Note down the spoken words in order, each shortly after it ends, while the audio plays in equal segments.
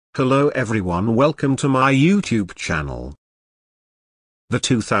Hello everyone, welcome to my YouTube channel. The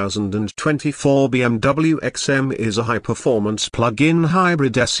 2024 BMW XM is a high-performance plug-in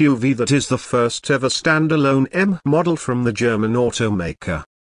hybrid SUV that is the first ever standalone M model from the German automaker.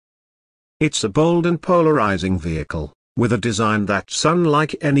 It's a bold and polarizing vehicle, with a design that's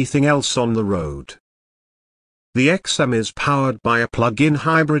unlike anything else on the road. The XM is powered by a plug-in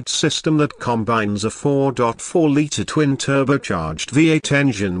hybrid system that combines a 4.4-liter twin-turbocharged V8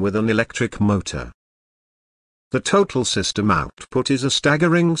 engine with an electric motor. The total system output is a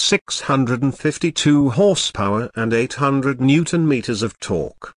staggering 652 horsepower and 800 Newton-meters of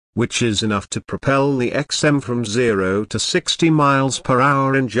torque, which is enough to propel the XM from 0 to 60 miles per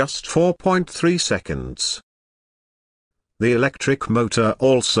hour in just 4.3 seconds. The electric motor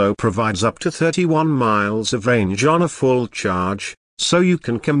also provides up to 31 miles of range on a full charge, so you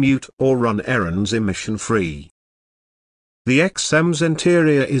can commute or run errands emission-free. The XM's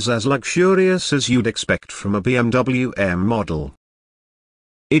interior is as luxurious as you'd expect from a BMW M model.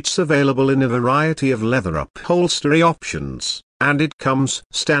 It's available in a variety of leather upholstery options, and it comes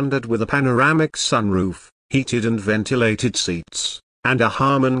standard with a panoramic sunroof, heated and ventilated seats, and a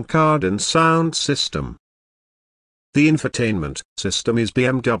Harman Kardon sound system. The infotainment system is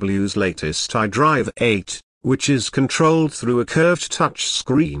BMW's latest iDrive 8, which is controlled through a curved touch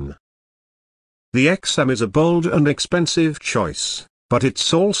screen. The XM is a bold and expensive choice, but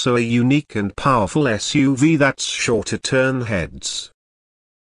it's also a unique and powerful SUV that's sure to turn heads.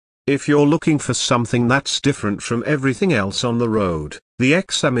 If you're looking for something that's different from everything else on the road, the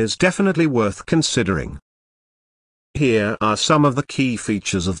XM is definitely worth considering. Here are some of the key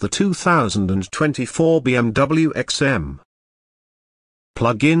features of the 2024 BMW XM.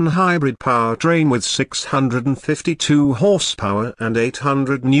 Plug-in hybrid powertrain with 652 horsepower and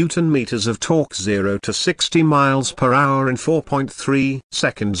 800 Newton-meters of torque, 0 to 60 miles per hour in 4.3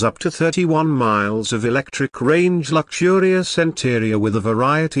 seconds, up to 31 miles of electric range, luxurious interior with a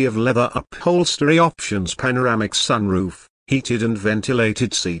variety of leather upholstery options, panoramic sunroof, heated and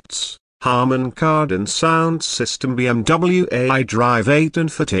ventilated seats, Harman Kardon sound system, BMW iDrive 8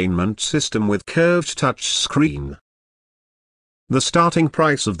 infotainment system with curved touch screen. The starting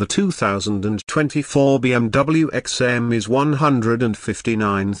price of the 2024 BMW XM is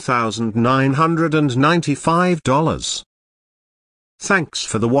 $159,995. Thanks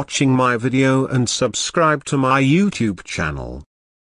for watching my video and subscribe to my YouTube channel.